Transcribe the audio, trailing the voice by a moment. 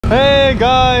Hey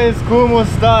guys,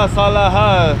 kumusta sa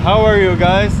lahat? How are you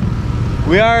guys?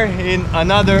 We are in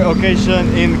another occasion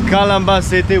in Calamba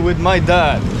City with my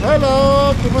dad.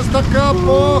 Hello, kumusta ka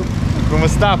po?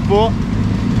 Kumusta po?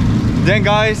 Then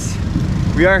guys,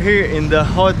 we are here in the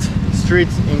hot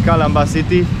streets in Calamba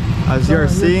City. As you are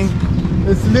seeing,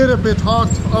 it's a little bit hot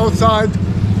outside.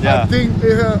 Yeah. I think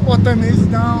what time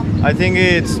is now? I think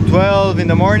it's 12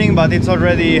 in the morning, but it's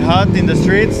already hot in the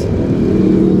streets.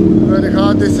 Very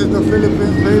hot. This is the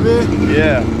Philippines, baby.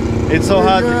 Yeah, it's so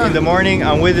hot Yeah. in the morning,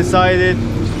 and we decided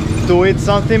to eat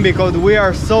something because we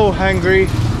are so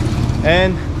hungry.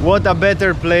 And what a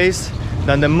better place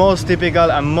than the most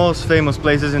typical and most famous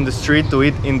places in the street to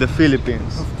eat in the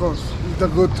Philippines. Of course,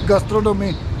 the good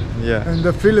gastronomy Yeah, in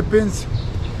the Philippines.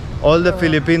 all the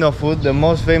Filipino food, the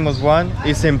most famous one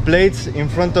is in plates in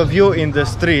front of you in the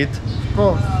street. Of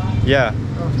course, Yeah,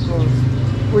 of course.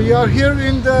 We are here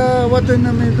in the what in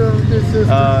the middle. This is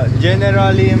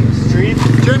Generalim Street.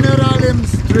 Generalim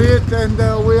Street, and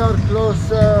we are close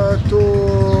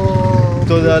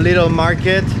To the little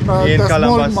market in the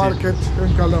Calamba small City. market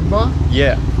in Calamba.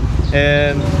 Yeah,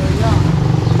 and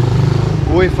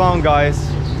we found, guys,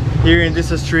 here in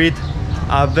this street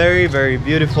a very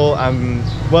beautiful and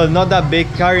well, not that big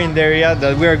Carinderia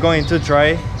that we are going to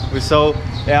try. We saw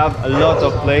they have a lot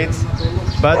of plates,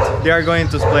 but they are going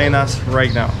to explain us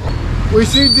right now. We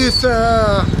see this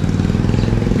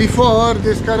before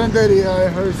this Carinderia. I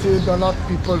heard see a lot of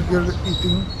people here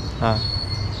eating.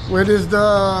 Where is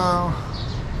a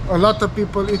lot of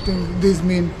people eating? This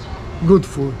mean good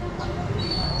food.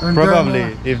 And Probably,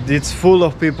 then, if it's full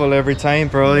of people every time,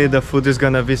 probably the food is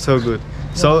gonna be so good.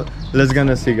 So let's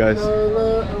gonna see, guys.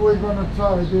 we're gonna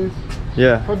try this.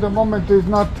 Yeah. For the moment, it's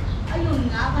not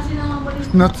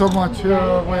so much. We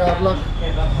are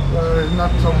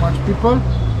not so much people.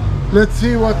 Let's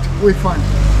see what we find.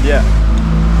 Yeah.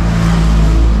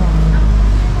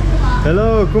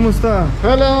 Hello, kumusta?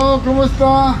 Hello,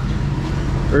 kumusta?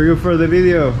 Are you for the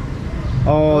video?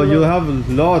 Oh, you have a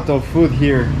lot of food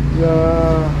here.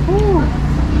 Yeah.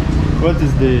 What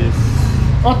is this?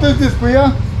 What is this,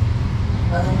 Kuya?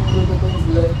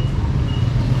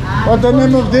 What's the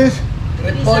name of this?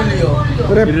 Repolyo.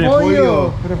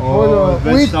 Repolyo. Oh, With,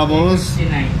 vegetables,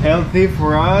 healthy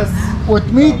for us.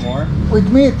 with meat. More.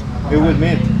 With meat. With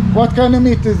meat. What kind of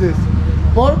meat is this?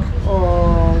 Pork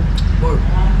or? Pork.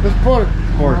 It's pork.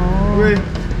 Pork. Oh. Okay.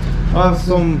 I have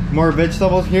some more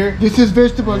vegetables here. This is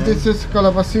vegetable. This is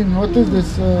calabacin. What is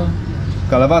this?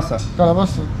 Calabaza.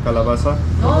 Calabasa. Calabaza.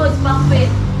 No, it's bakbet.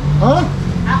 Huh?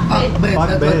 Bakbet.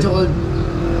 Bakbet. That's what you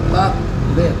call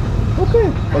bakbet. Okay.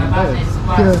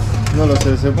 Yes. No lo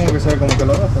sé, supongo que sabe como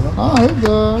calabaza,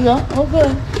 ¿no? Yeah.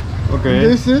 Okay. Okay.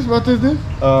 This is what is this?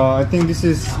 I think this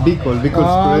is Bicol The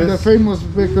Express. famous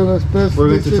Bicol Express. We're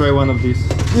going This to is- try one of these.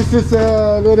 This is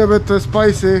a little bit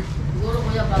spicy.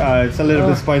 It's a little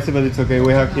bit spicy, but it's okay.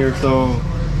 We have here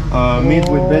meat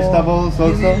with vegetables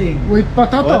also. Giniling. With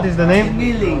potato. What is the name?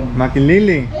 Giniling.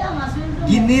 Maquililing.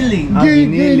 Giniling.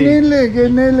 Ginile.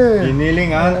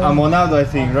 Giniling and amonado, I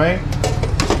think, right?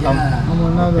 Yeah.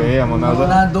 Amonado. Okay, amonado.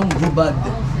 Monadong hubad.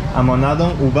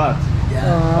 Amonadong ubat.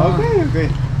 Yeah. Okay.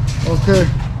 Okay.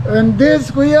 And this,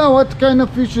 Kuya, what kind of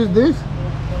fish is this?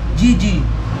 Gigi.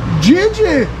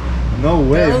 Gigi. No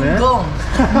way, man. Gong.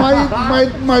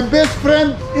 My best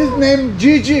friend is named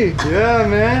Gigi. Yeah,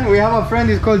 man. We have a friend.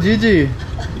 He's called Gigi.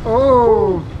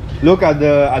 Oh, Look at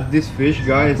this fish,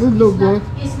 guys. this look good.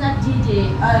 It's not Gigi.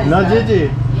 Not Gigi.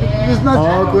 Yeah. It's not.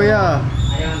 Oh, kuya.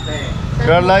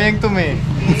 You're lying to me.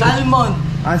 Salmon.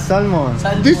 Salmon.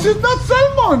 Salmon. This is not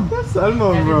salmon. That's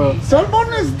salmon, bro.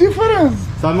 Salmon is different.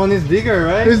 Salmon is bigger,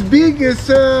 right? It's big. It's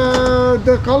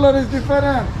the color is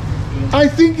different. I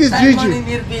think it's Salmon in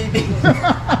Gigi. your building.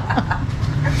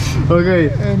 Okay.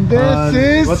 And this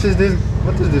is What is this?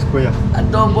 What is this, kuya?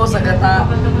 Adobo sa gata.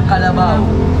 Kalabaw.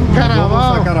 Adobo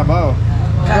sa Carabao.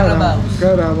 carabao.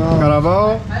 Carabao.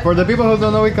 Carabao. For the people who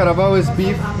don't know it, carabao is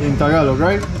beef in Tagalog,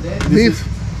 right? This Beef.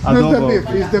 is Not the adobo. beef.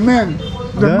 It's the man.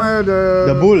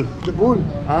 The bull. The bull.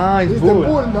 Ah, it's It's the bull.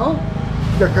 bull, no?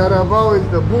 The carabao is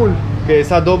the bull. Okay,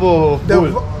 it's adobo of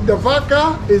bull. The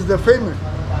vaca is the famous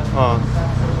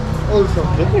also.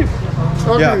 The beef.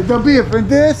 Okay, Yeah. the beef and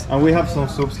this. And we have some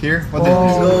soups here. What is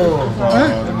Go. Huh?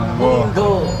 this? Go.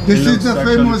 This It is looks the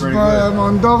actually famous pretty good.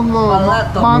 mondongo.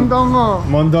 Malato. Mondongo.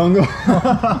 Mondongo.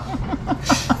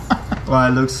 Wow,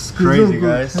 it looks crazy,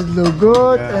 guys. It look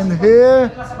good. Yeah. And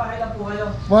here,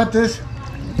 what is?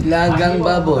 Lagang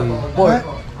baboy. Pork.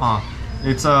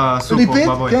 It's a soup Repeat.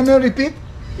 of baboy. Can you repeat?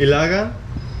 Ilagan?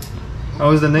 How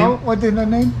is the name? What is the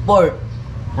name? Pork.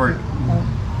 Pork.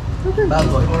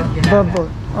 Baboy. Baboy.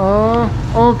 Oh,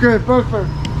 okay, perfect.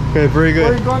 Okay, very good.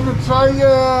 We're gonna try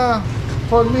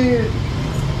for me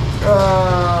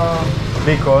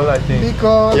Bicol, I think.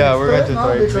 Bicol. Yeah, we're going to no,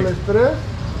 try Bicol Bicol. Express.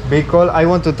 Bicol. I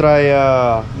want to try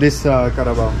this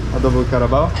carabao, adobo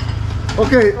carabao.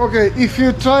 Okay, okay. If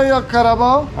you try a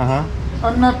carabao,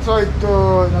 I'm not trying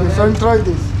to this. I'm try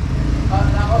this.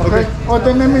 Okay. What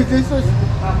the name is this?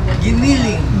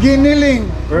 Giniling. Giniling.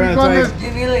 We're gonna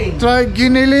Giniling. try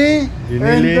giniling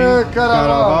and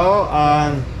carabao.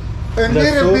 And And the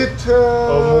little soup bit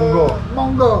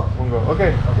mungo. mungo.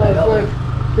 Okay.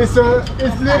 It's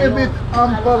little bit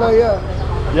ampalaya.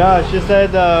 Yeah, she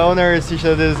said owner she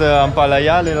said is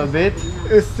ampalaya a little bit.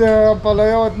 It's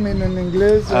ampalaya what mean in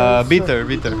English? Bitter.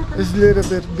 It's little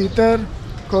bit bitter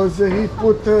because he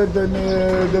put the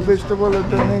vegetable at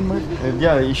the name.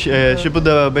 Yeah, she put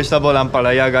the vegetable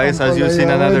ampalaya, guys. As you've seen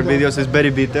in Ampalaya, other well videos, it's very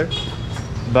bitter.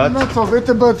 But Not so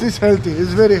bitter, but it's healthy.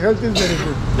 It's very healthy. It's very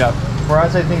good. yeah, for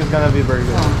us I think it's gonna be very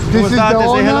good. This is the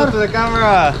Say hello owner. to the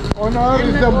camera. Honor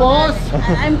is the boss.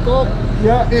 I'm cook.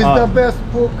 Yeah, is the best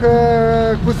cook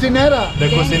cucinera. The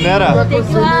cocinera.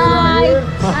 Hi.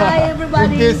 Hi, In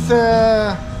everybody. this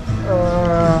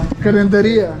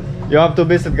Carinderia. You have to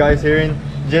visit, guys, here in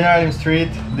General Lim Street,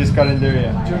 this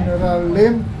Carinderia. General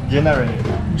Lim.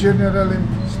 General Lim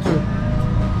Street.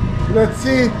 Let's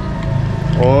see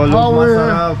Oh, look, How,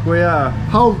 masarap, kuya.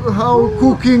 how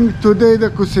cooking today the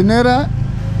cucinera.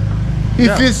 If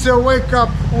Yeah. it's wake up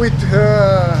with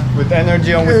With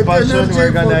energy and with passion, energy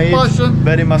we're gonna for eat passion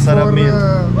very masarap for, meal.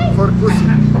 For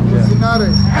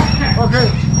cucinare. Okay,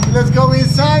 let's go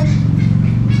inside.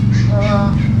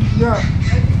 Yeah.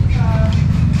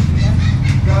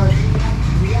 Guys,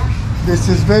 this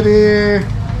is very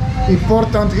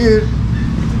important here.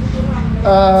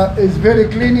 It's very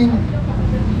cleaning.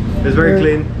 It's very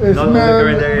clean. It Not all the smell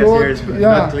current areas good, here is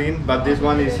yeah. not clean, but this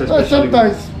one is especially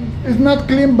Sometimes it's not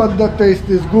clean, but the taste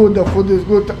is good. The food is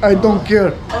good. I don't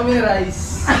care. Omi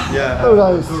rice. good. Yeah,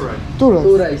 Rice. two rice.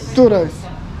 Two rice. Two rice.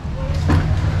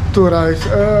 Two rice.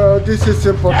 This is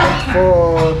important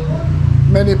for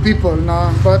many people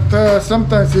now. But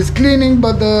sometimes it's cleaning,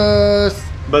 but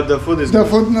But the food is the good.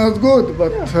 food not good.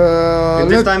 But And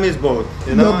this time is both.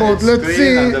 You know, both. it's Let's clean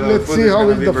see- and the let's food see is how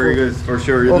gonna is be the very food. good for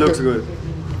sure. It Okay. looks good.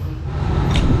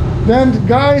 then,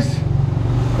 guys,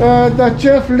 the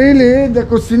chef Lily, the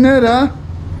cucinera,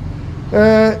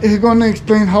 is gonna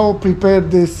explain how prepare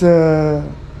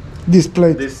this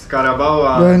plate. This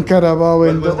carabao. And carabao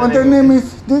and what was the what the name name is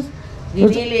this?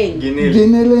 Giniling. Ginil.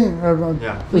 Giniling.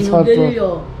 Yeah. It's hard to. Minudilyo.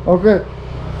 Okay.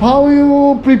 How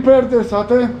you prepare this,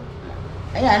 ate?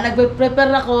 Ayan,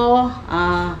 nagpe-prepare ako.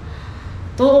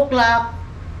 2 o'clock,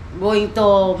 going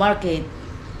to market.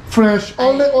 Fresh.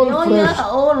 All Oh, fresh.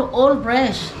 yeah, all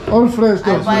fresh. All fresh.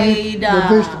 I the buy meat, the the-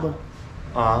 vegetable.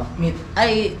 Meat.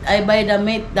 I buy the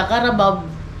meat, the carabao,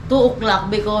 2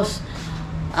 o'clock because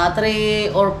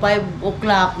 3 or 5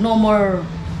 o'clock, no more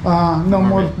No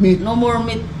more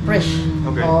meat. fresh.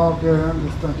 Okay. Okay, I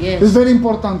understand. Yes. It's very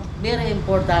important. Very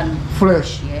important.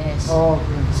 Fresh. Yes.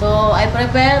 Okay. So I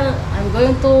prepare, I'm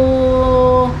going to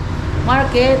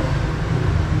market.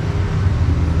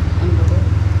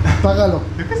 Tagalog.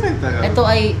 Ito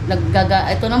ay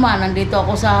ito naman, nandito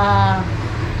ako sa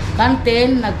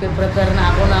canteen, nagpe-prepare na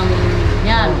ako ng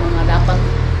yan, mga dapat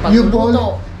You boil.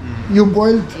 pagluluto. You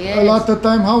boiled a Yes. lot of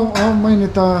time. How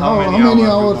many time? How How many many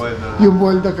hours hours you you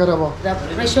boil the carabao? The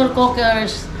pressure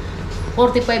cookers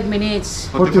 45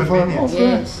 minutes 45 minutes.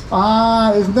 Okay. Yes.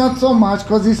 It's not so much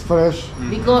because it's fresh.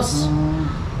 because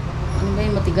ano ba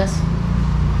yung matigas?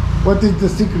 What is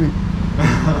the secret?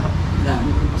 Dami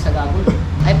ko pa sa gagawin.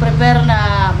 I prepare na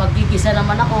magigisa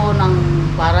naman ako ng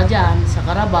para dyan sa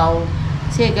carabao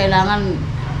kasi kailangan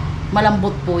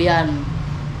malambot po yan.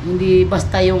 Hindi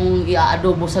basta yung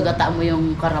i-adobo sa gata mo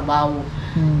yung carabao.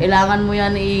 Kailangan mo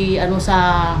yan sa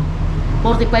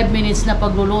 45 minutes na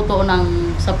pagluluto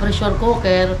sa pressure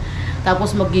cooker.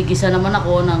 Tapos magigisa naman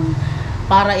ako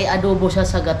para i-adobo siya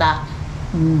sa gata.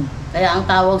 Kaya ang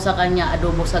tawag sa kanya,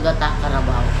 adobo sa gata,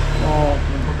 carabao.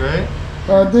 Okay.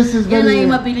 This is Yan very. ay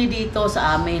mabili dito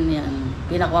sa amin yan.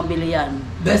 Pinakamabili yan.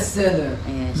 Best seller.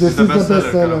 Yes. This The is the best best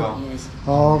seller, seller. carabao. Yes.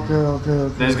 Okay.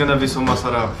 There's gonna be some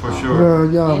masarap for sure.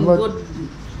 Yeah, And but good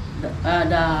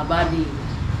the body.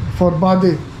 for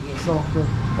body. Yes. Okay.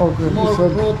 More This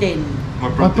one. protein.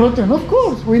 More Protein, of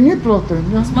course. We need protein.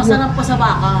 Yeah. Mas masarap pa sa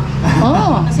baka.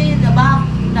 Ah, Kasi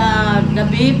the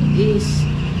beef is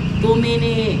too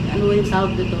many, ano yung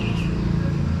tawag dito?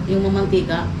 Yung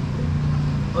mamantika.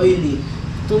 Oily.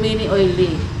 Too many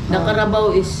oily. The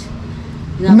carabao is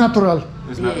natural.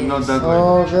 It's not, Yes. not that way.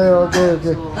 Okay.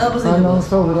 So, Tapos Ano,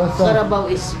 sobra sa.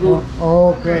 carabao is good.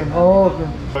 Okay.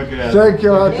 Okay. Thank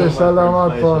you, ate.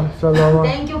 Salamat po. Salamat.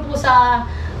 Thank you po sa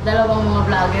dalawang mga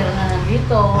vlogger na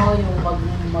nandito, yung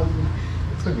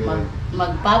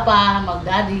magpapa,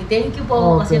 magdaddy. Thank you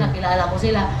po kasi nakilala ko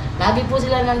sila. Lagi po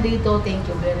sila nandito. Thank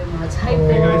you very much. Hi,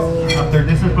 Okay guys, after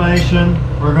this explanation,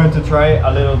 we're going to try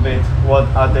a little bit what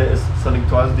Ate is selling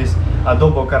to us. This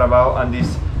adobo carabao and this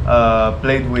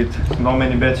plate with no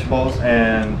many vegetables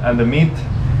and the meat.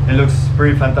 It looks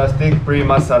pretty fantastic, pretty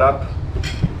masarap.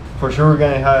 For sure we're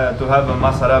gonna have to have a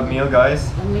masarap meal, guys.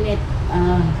 1 minute.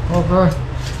 Okay.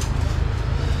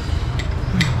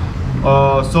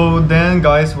 So then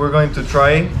guys, we're going to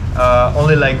try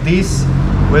only like this.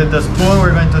 With the spoon,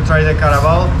 we're going to try the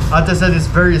carabao. Ate said it's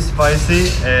very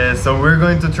spicy, so we're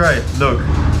going to try it. Look,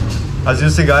 as you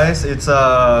see guys, it's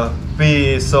a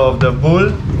piece of the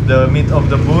bull, the meat of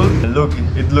the bull. Look,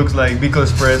 it looks like pickle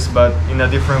express, but in a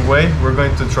different way. We're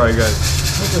going to try, guys.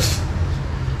 Okay.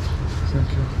 Thank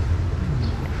you.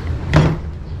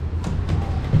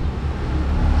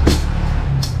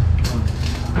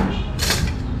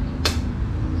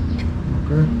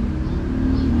 Okay.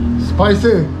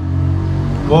 Spicy.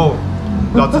 Whoa,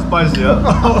 that's spicy, huh?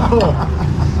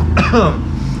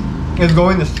 It's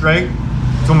going straight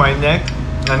to my neck,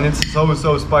 and it's so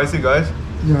spicy, guys.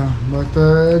 Yeah, but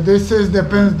this is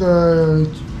depends the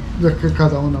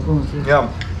cada uno. Yeah,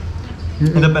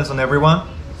 it depends on everyone.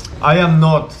 I am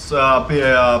not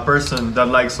a person that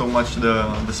likes so much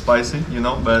the spicy, you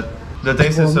know, but the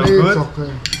taste is so good.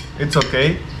 It's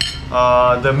okay.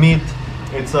 The meat,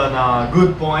 it's a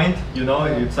good point, you know,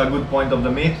 it's a good point of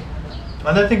the meat.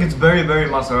 And I think it's very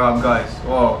masarap, guys.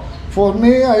 Wow. For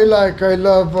me, I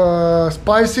love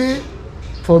spicy.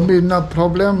 For me, no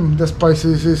problem. The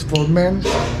spicy is for men.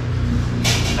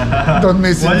 Don't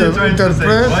misinterpret.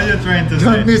 What are you trying to say?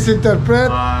 Don't misinterpret.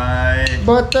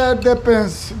 But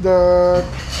depends the.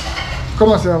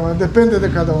 ¿Cómo se llama? Depende de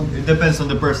cada uno. It depends on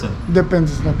the person.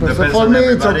 Depends on the person. Depends For on me,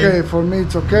 it's everybody. okay. For me,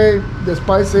 it's okay. The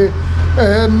spicy,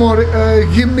 more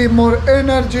give me more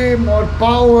energy, more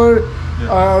power.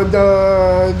 The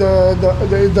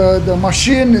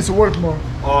machine is work more.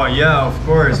 Oh yeah, of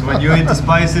course. When you eat the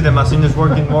spicy, the machine is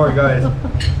working more, guys.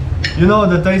 You know,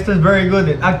 the taste is very good.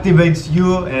 It activates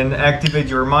you and activates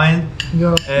your mind.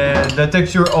 Yeah. And the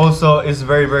texture also is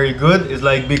very good. It's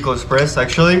like pickle express,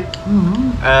 actually.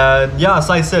 And yeah, as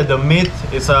I said, the meat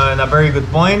is in a very good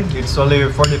point. It's only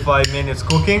 45 minutes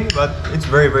cooking, but it's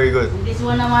very good. This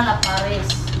one naman na pares.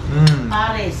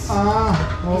 Pares. This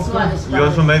Okay. one is You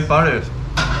also make pares.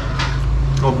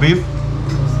 Oh, beef?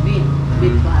 It's beef.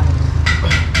 Beef pares.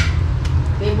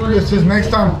 Favorite This is next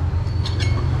time.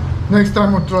 Next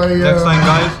time we'll try. Next time,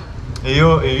 guys, if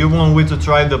you want we to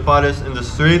try the pares in the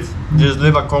street, just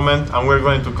leave a comment and we're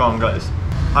going to come, guys.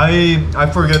 I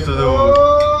forget to do.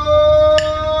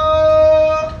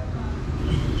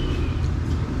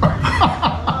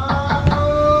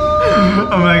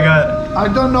 Oh my god. I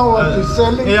don't know what he's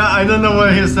selling. Yeah, I don't know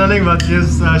what he's selling, but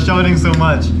he's shouting so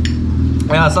much.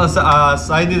 Yeah, so as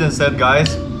I didn't said,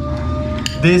 guys,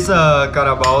 this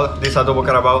carabao, this adobo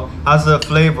carabao, has a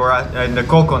flavor in the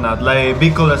coconut, like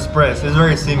pickle express. It's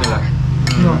very similar.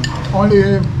 No,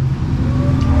 only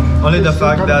the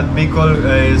fact that pickle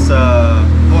is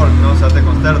pork, no, sate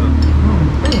con cerdo.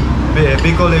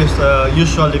 Pickle is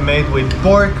usually made with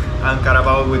pork and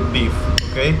carabao with beef,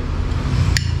 okay?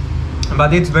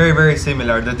 But it's very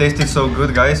similar. The taste is so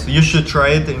good, guys. You should try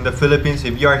it in the Philippines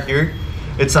if you are here.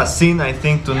 It's a sin, I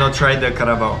think, to not try the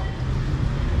carabao.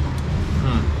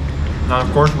 And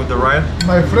of course with the rice.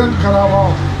 my friend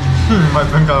Carabao. My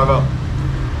friend carabao.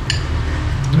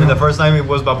 And the first time it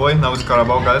was baboy, now it's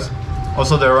carabao, guys.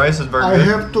 Also the rice is very I good.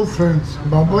 have two friends,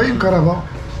 Baboy and Carabao.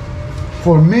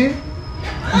 For me,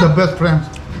 the best friends.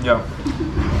 Yeah.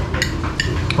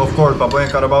 Of course, baboy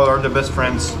and carabao are the best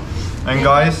friends. And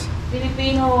guys,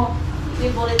 Filipino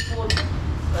favorite food.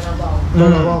 Carabao.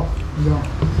 Carabao.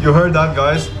 Yeah. you heard that,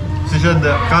 guys. She said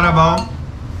the carabao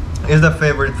is the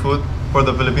favorite food for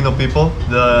the Filipino people,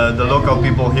 the local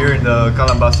people here in the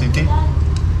Calamba City.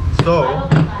 So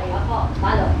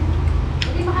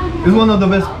it's one of the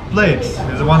best plates.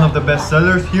 It's one of the best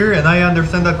sellers here, and I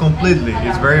understand that completely.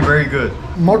 It's very good.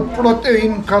 More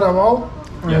protein Carabao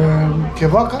que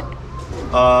vaca.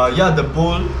 Yeah, the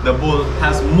bull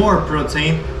has more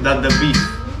protein than the beef.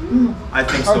 I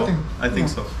think so. I think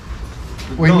so.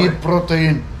 We No, need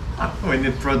protein. we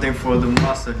need protein for the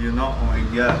muscle, you know. Oh my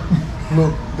god,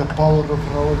 Look, the power of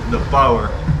Raul. the power.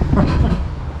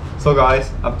 So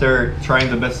guys, after trying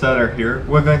the best seller here,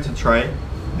 we're going to try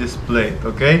this plate,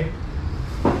 okay?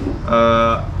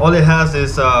 All it has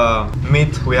is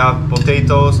meat. We have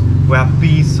potatoes, we have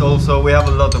peas also, we have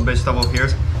a lot of vegetables here.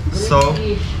 So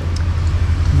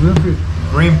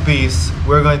Green peas.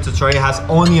 We're going to try. It has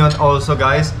onion also,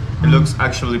 guys. It looks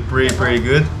actually pretty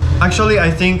good. Actually,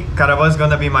 I think carabao is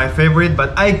gonna be my favorite,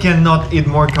 but I cannot eat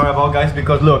more carabao, guys,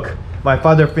 because look, my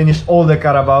father finished all the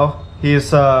carabao.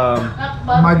 He's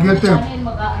My guilty.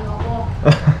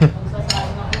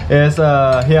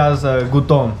 he has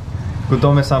gutom.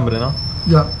 Gutom es hambre, no?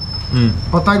 Yeah.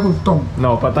 Patay gutom.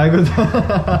 No, patay gutom.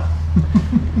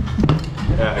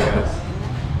 Yeah, guys.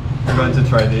 We're going to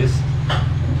try this.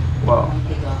 Wow.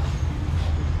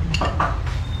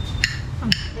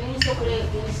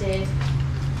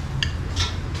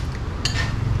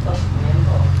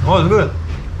 Oh, it's good.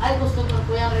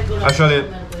 Actually,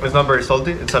 it's not very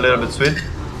salty. It's a little bit sweet.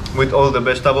 With all the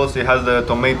vegetables, it has the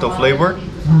tomato flavor.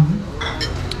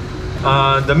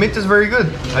 The meat is very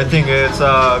good. I think it's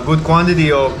a good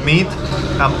quantity of meat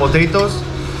and potatoes.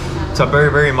 It's a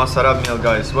very masarap meal,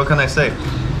 guys. What can I say?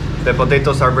 The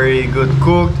potatoes are very good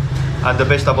cooked, and the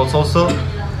vegetables also.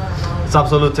 It's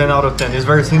absolute 10 out of 10. It's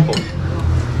very simple.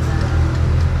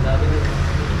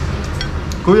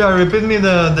 Kuya, repeat me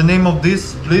the name of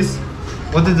this, please.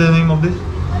 What is the name of this?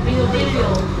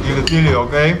 Bigotilio,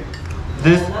 okay.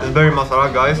 This is very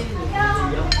masarap, guys.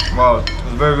 Wow,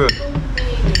 it's very good.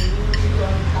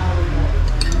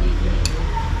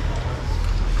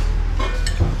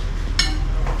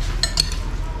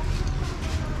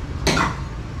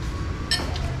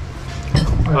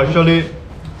 Actually,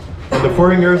 the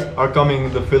foreigners are coming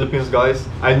in the Philippines, guys.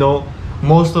 I know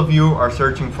most of you are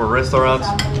searching for restaurants,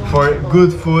 for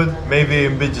good food, maybe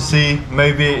in BGC,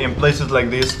 maybe in places like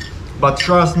this. But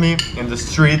trust me, in the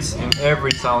streets, in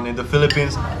every town in the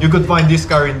Philippines, you could find this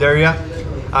Carinderia,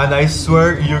 and I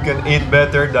swear you can eat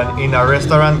better than in a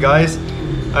restaurant, guys.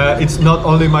 It's not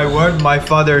only my word, my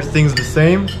father thinks the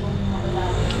same.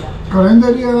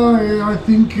 Carinderia, I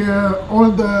think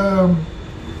all the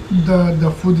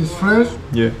food is fresh.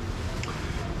 Yeah.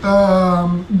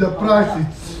 The price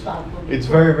It's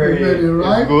very right.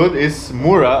 it's good. It's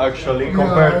mura actually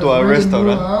compared to a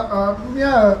restaurant.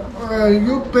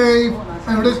 You pay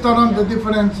in restaurant, the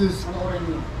difference is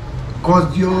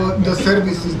because the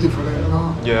service is different,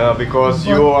 no? Yeah, because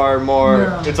you are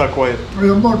more. It's a quiet.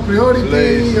 You're more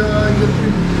priority.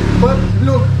 But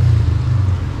look,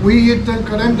 we eat in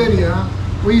Carinderia,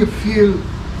 we feel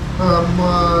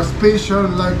special,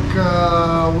 like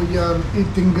we are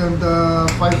eating in the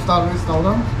 5-star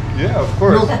restaurant. Yeah, of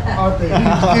course. Look,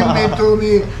 give me to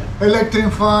me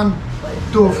electric fan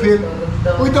to feel.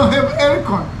 We don't have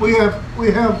aircon. We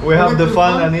have the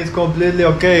fan and it's completely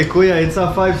okay. Kuya, it's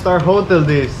a 5-star hotel.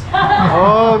 This.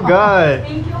 Oh God.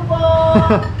 Thank you po.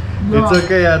 It's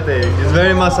okay, ate. It's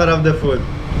very masarap the food.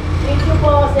 Thank you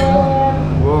po, sir.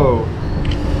 Whoa.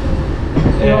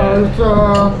 Yeah, it's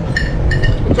okay.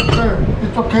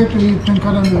 It's okay to eat in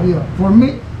Carinderia. For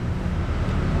me,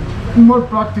 more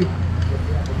practical,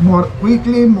 more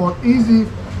quickly, more easy.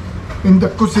 In the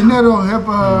Cucinero have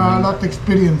a lot of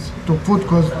experience to food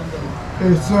because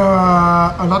it's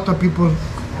a lot of people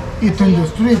eat in the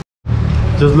street.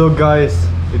 Just look, guys.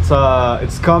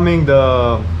 It's coming.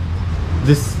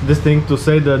 This thing to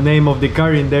say the name of the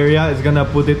Carinderia is gonna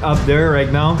put it up there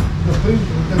right now. The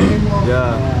name of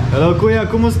Yeah. Hello, Kuya.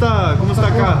 Kumusta?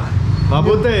 Kumusta ka?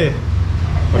 Mabuti.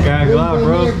 Okay, I'm glad,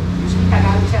 bro.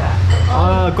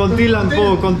 Konti lang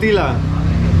po, konti lang.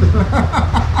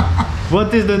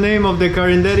 What is the name of the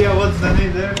Carinderia? What's the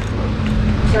name there?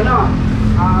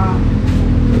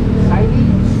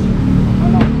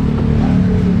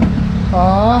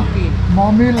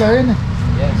 Mommy Lane.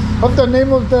 Yes. What's the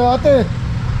name of the ate?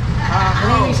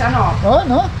 Name is ano?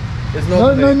 No? It's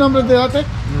No not name of the ate?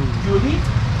 Judy?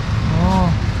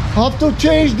 Have to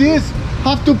change this.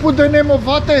 Have to put the name of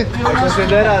ate.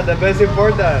 Cucinera, the best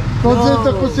important. Because it's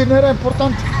the Cucinera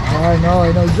important. I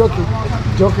know, joking.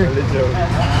 Only joke.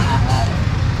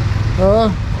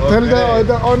 Tell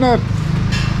the owner.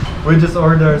 We just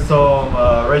ordered some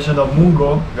ration of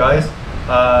mungo, guys.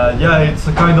 Yeah, it's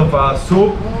a kind of a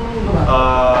soup.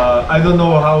 I don't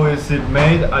know how is it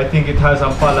made. I think it has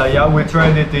ampalaya. We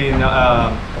tried it in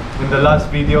the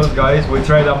last videos, guys. We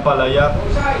tried ampalaya.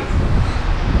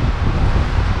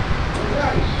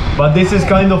 But this is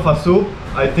kind of a soup.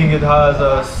 I think it has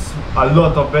a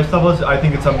lot of vegetables. I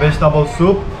think it's a vegetable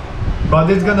soup. But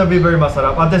it's gonna be very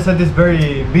masarap. Ate said it's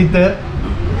very bitter,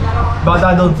 but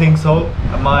I don't think so.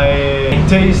 My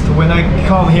taste when I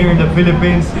come here in the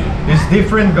Philippines is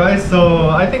different, guys. So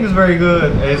I think it's very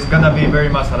good. It's gonna be very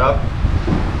masarap.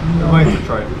 I'm going to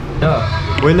try it. Yeah.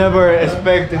 We never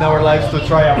expect in our lives to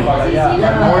try ampalaya.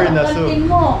 More in the soup.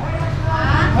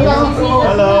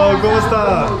 Hello,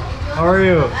 kumusta? How are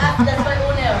you? That's my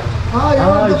owner.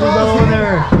 You're You're the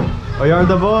owner. Oh, you're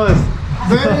the boss.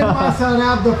 Very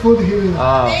masarap the food here.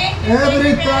 Ah,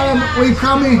 Every time we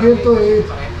come in here to eat.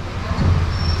 Yeah.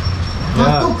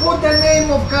 Have to put the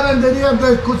name of Carinderia,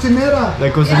 the cocinera. the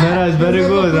cocinera is very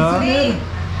good, huh?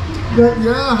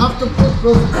 Yeah, have to put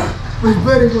because it's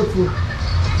very good food.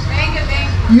 Thank you.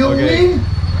 You Okay. win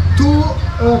 2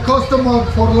 customers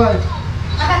for life.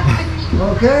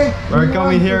 Okay? We're We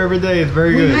coming want here to- every day. It's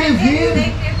very We good. live here.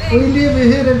 We live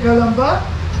here in Calamba.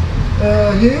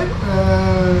 Here,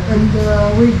 and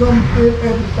we come here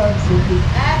every time to eat.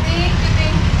 Thank you,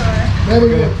 sir. Very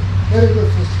Okay. good. Very good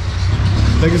food.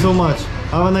 Thank you so much.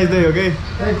 Have a nice day, okay?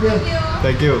 Thank you.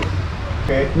 Thank you.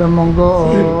 Okay. The Mongo.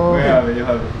 We have it, you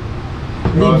have it.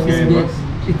 Leaves Okay, is bit.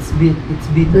 but It's bit. It's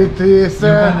bit. It is. you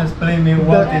can explain me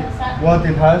what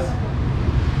it has?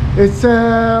 It's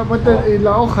what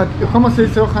la hoja. ¿Cómo se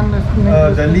dice hoja en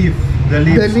español? The leaf. The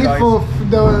leaf. The leaf of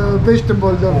the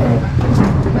vegetable.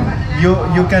 You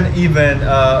can even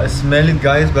smell it,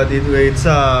 guys, but it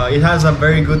has a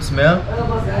very good smell.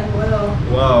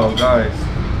 Wow, guys,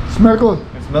 Smell good.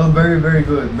 it smells very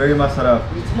good, very masarap.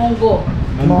 It's Mongo.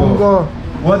 Mongo.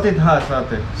 What it has,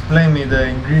 Ate? Explain me the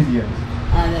ingredients.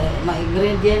 And my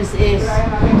ingredients is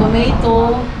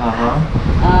tomato,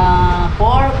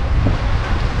 pork,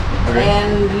 Okay.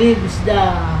 and leaves the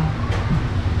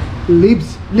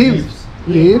Leaves.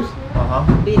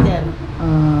 bitter.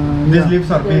 These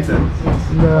leaves are bitter.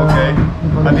 Okay.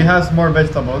 And it has more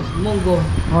vegetables. Mongo.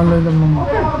 Only the mongo.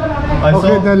 I Okay,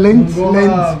 saw the lens.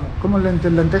 mungo, ¿Cómo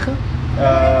lenteja?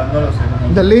 no lo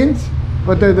sé. The lens.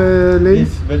 What are the These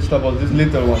lens? vegetables, this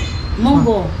little one.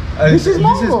 Mongo. This is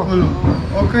mango. cool.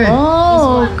 Okay.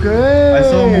 Oh, okay. I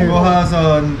saw mungo has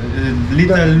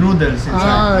little noodles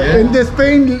inside. Yeah. In the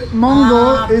Spain,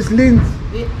 mango is lens.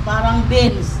 Parang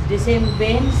beans. The same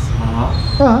beans. Ah.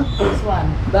 This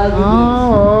one.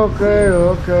 Oh, okay.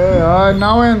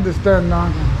 Now I understand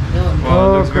now. Yun.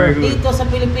 Wow, looks very Okay. good. Dito sa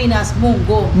Pilipinas,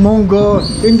 Mongo. Mongo.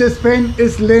 In the Spain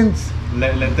is lens.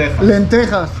 Lentejas.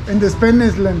 Lentejas. In the Spain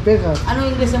is lentejas. Ano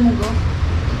yung English sa Mongo?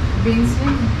 Beans.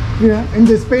 Yeah. In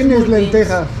the Spain is Small beans.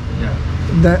 lentejas.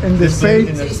 Yeah. In the Spain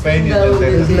In Spain is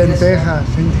is lentejas. lentejas.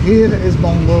 And here is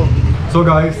mongo. So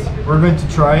guys, we're going to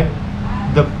try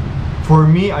the. For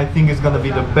me, I think it's gonna be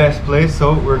the best place.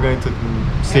 So we're going to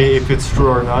see if it's true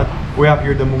or not. We have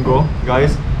here the mungo,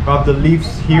 guys. We have the leaves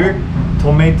here,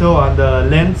 tomato and the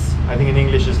lens. I think in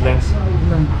English is lens.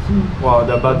 Wow,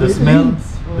 but the smell.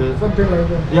 Something like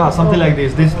that. Yeah, something like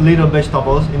this. These little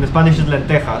vegetables. In Spanish is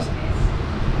lentejas.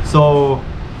 So,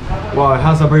 wow, it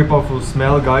has a very powerful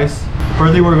smell, guys.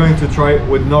 Firstly, we're going to try it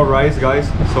with no rice, guys.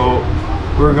 So,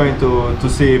 we're going to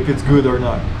see if it's good or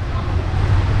not.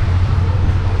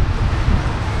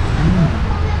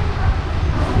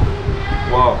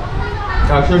 Wow.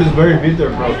 Actually, it's very bitter,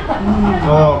 bro.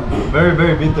 Oh, very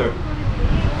bitter.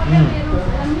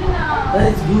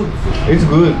 It's good. It's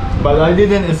good, but I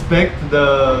didn't expect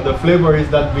the flavor is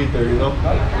that bitter, you know.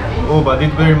 Oh, but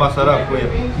it's very masarap.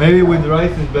 Maybe with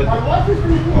rice is better.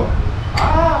 Oh. I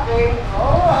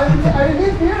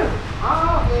live here.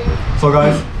 So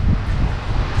guys,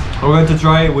 we're going to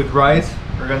try it with rice.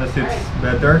 We're gonna see if it's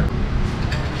better.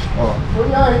 Oh,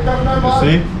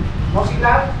 you see?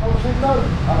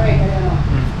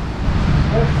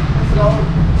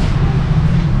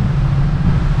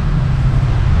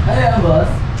 Ayan, boss.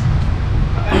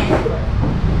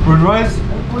 With rice,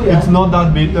 it's not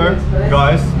that bitter,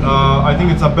 guys. I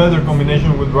think it's a better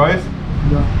combination with rice.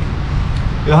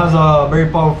 It has a very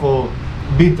powerful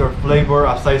bitter flavor,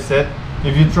 as I said.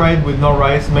 If you try it with no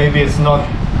rice, maybe it's not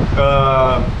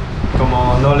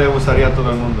como no le gustaría a todo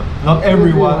el mundo. Not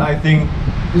everyone, I think,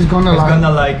 He's gonna is like.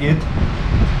 gonna like it.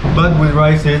 But with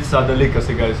rice, it's a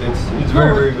delicacy, guys. It's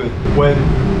very good. When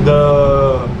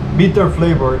the bitter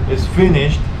flavor is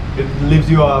finished, it leaves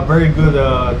you a very good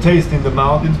taste in the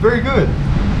mouth. It's very good.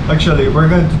 Actually, we're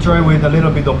going to try with a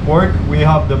little bit of pork. We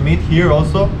have the meat here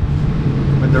also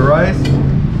with the rice.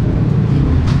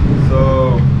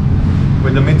 So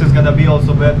with the meat, it's gonna be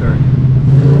also better.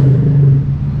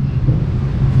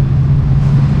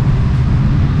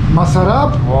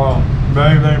 Masarap. Wow,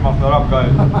 very masarap,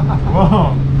 guys.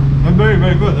 Wow, it's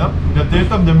very good, huh? The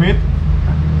taste of the meat,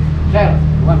 Sir,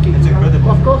 one kilo. it's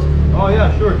incredible. Of course. Oh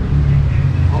yeah, sure.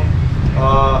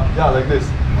 Yeah, like this.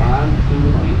 1,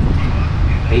 2, 3.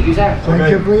 Thank you, sir. Thank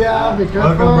Okay. you, Priya. Be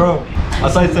careful. Welcome, bro.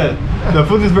 As I said, the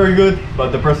food is very good,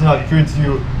 but the person that treats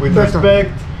you with Better.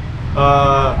 respect,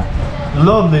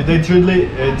 lovely. They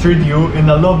treat you in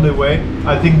a lovely way.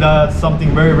 I think that's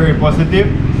something very positive.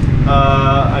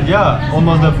 And yeah,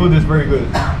 almost the food is very good.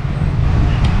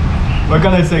 What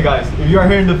can I say, guys? If you are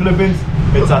here in the Philippines,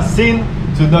 it's a sin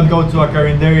to not go to a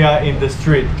Carinderia in the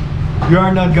street. you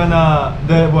are not gonna,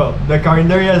 the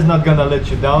Carinderia is not gonna let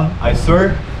you down, I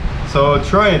swear. So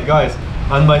try it, guys.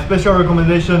 And my special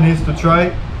recommendation is to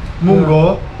try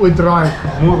mungo with rice.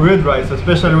 with rice,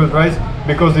 especially with rice,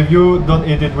 because if you don't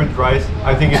eat it with rice,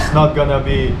 I think it's not gonna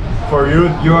be for you.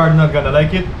 You are not gonna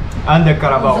like it. And the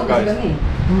carabao, guys.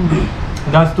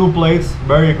 That's 2 plates,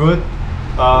 very good,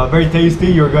 very tasty.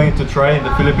 You're going to try in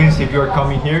the Philippines if you're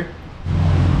coming here.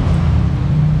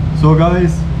 So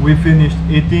guys, we finished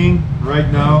eating right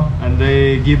now, and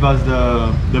they give us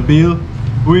the bill.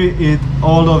 We eat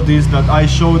all of this that I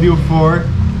showed you for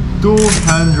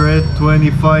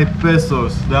 225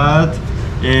 pesos. That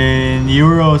in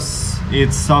euros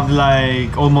it's something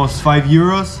like almost 5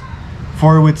 euros,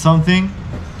 4 with something.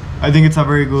 I think it's a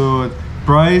very good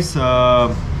price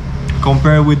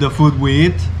compared with the food we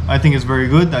eat. I think it's very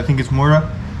good. I think it's mura,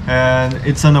 and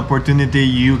it's an opportunity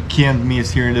you can't miss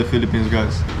here in the Philippines,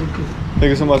 guys. Thank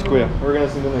you so much, Kuya. We're gonna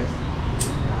see you next.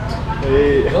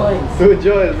 Hey, good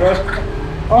joy, bro.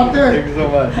 Thank Okay, you so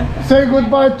much. say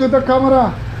goodbye to the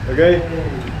camera. Okay.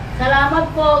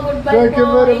 Salamat po. Goodbye Thank you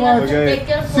po. very Ingat much. po. Okay. Take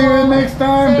care po. See you next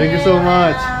time. Thank you so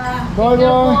much. Bye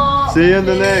bye. See you in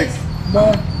the next.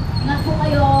 Bye. Ingat po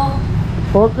kayo.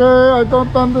 Okay, I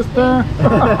don't understand.